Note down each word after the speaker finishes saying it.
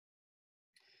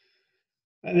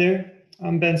Hi there,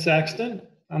 I'm Ben Saxton.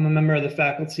 I'm a member of the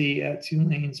faculty at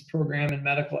Tulane's program in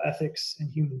medical ethics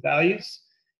and human values.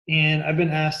 And I've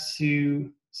been asked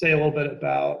to say a little bit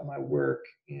about my work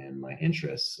and my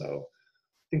interests. So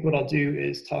I think what I'll do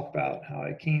is talk about how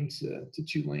I came to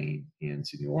Tulane and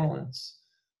to New Orleans.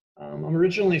 I'm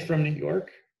originally from New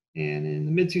York, and in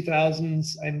the mid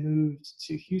 2000s, I moved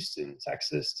to Houston,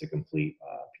 Texas to complete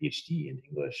a PhD in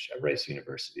English at Rice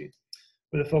University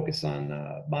with a focus on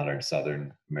modern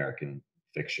Southern American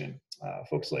fiction.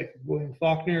 Folks like William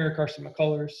Faulkner, Carson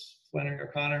McCullers, Flannery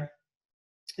O'Connor.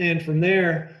 And from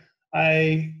there,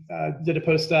 I did a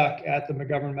postdoc at the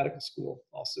McGovern Medical School,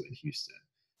 also in Houston.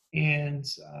 And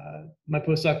my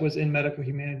postdoc was in medical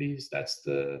humanities. That's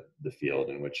the field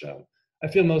in which I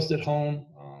feel most at home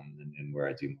and where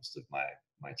I do most of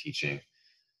my teaching.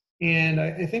 And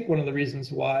I think one of the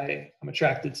reasons why I'm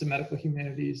attracted to medical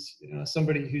humanities, as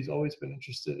somebody who's always been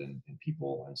interested in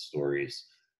people and stories,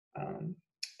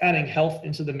 adding health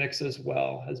into the mix as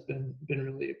well has been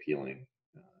really appealing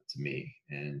to me.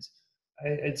 And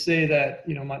I'd say that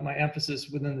my emphasis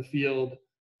within the field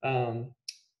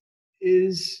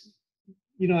is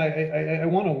I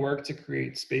want to work to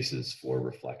create spaces for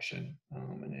reflection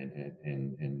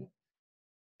and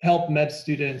help med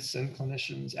students and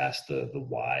clinicians ask the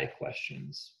why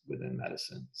questions within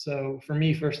medicine. So for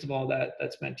me, first of all,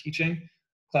 that's meant teaching.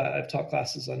 I've taught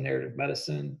classes on narrative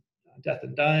medicine, death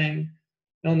and dying,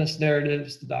 illness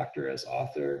narratives, the doctor as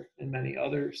author, and many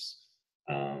others.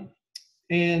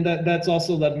 And that's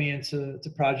also led me into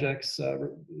projects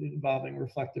involving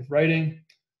reflective writing.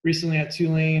 Recently at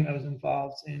Tulane, I was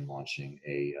involved in launching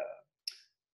a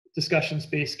discussion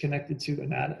space connected to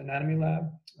anatomy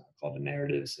lab called the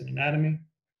Narratives in Anatomy.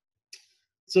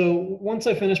 So once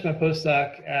I finished my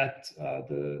postdoc at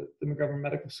the McGovern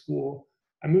Medical School,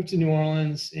 I moved to New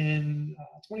Orleans in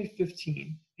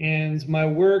 2015. And my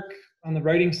work on the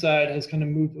writing side has kind of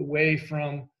moved away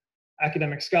from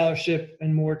academic scholarship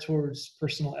and more towards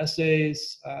personal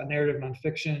essays, narrative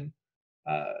nonfiction.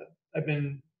 I've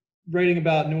been writing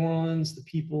about New Orleans, the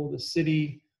people, the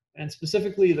city, and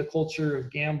specifically the culture of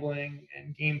gambling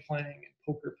and game playing and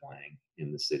poker playing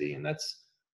in the city. And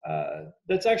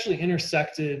that's actually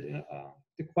intersected,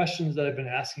 the questions that I've been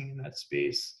asking in that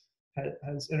space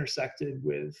has intersected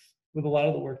with a lot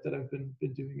of the work that I've been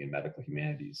doing in medical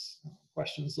humanities.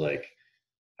 Questions like,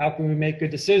 how can we make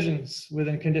good decisions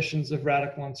within conditions of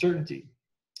radical uncertainty?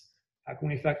 How can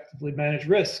we effectively manage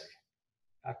risk?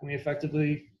 How can we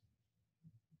effectively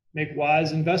make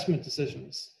wise investment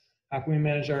decisions? How can we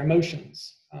manage our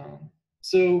emotions?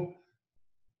 So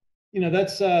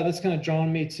that's kind of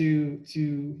drawn me to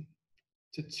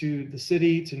the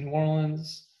city, to New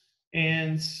Orleans.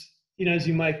 And as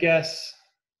you might guess,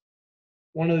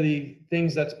 one of the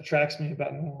things that attracts me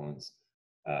about New Orleans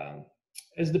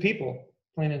is the people,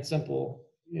 plain and simple.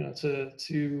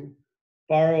 To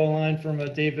borrow a line from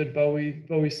a David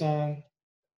Bowie song,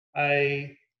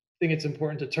 I think it's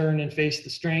important to turn and face the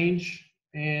strange.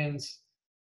 And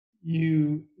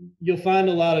you'll find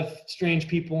a lot of strange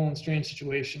people and strange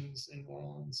situations in New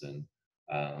Orleans. And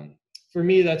for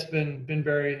me, that's been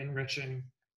very enriching.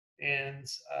 And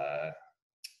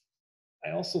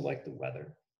I also like the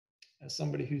weather. As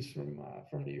somebody who's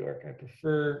from New York, I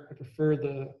prefer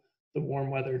the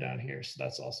warm weather down here. So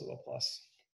that's also a plus.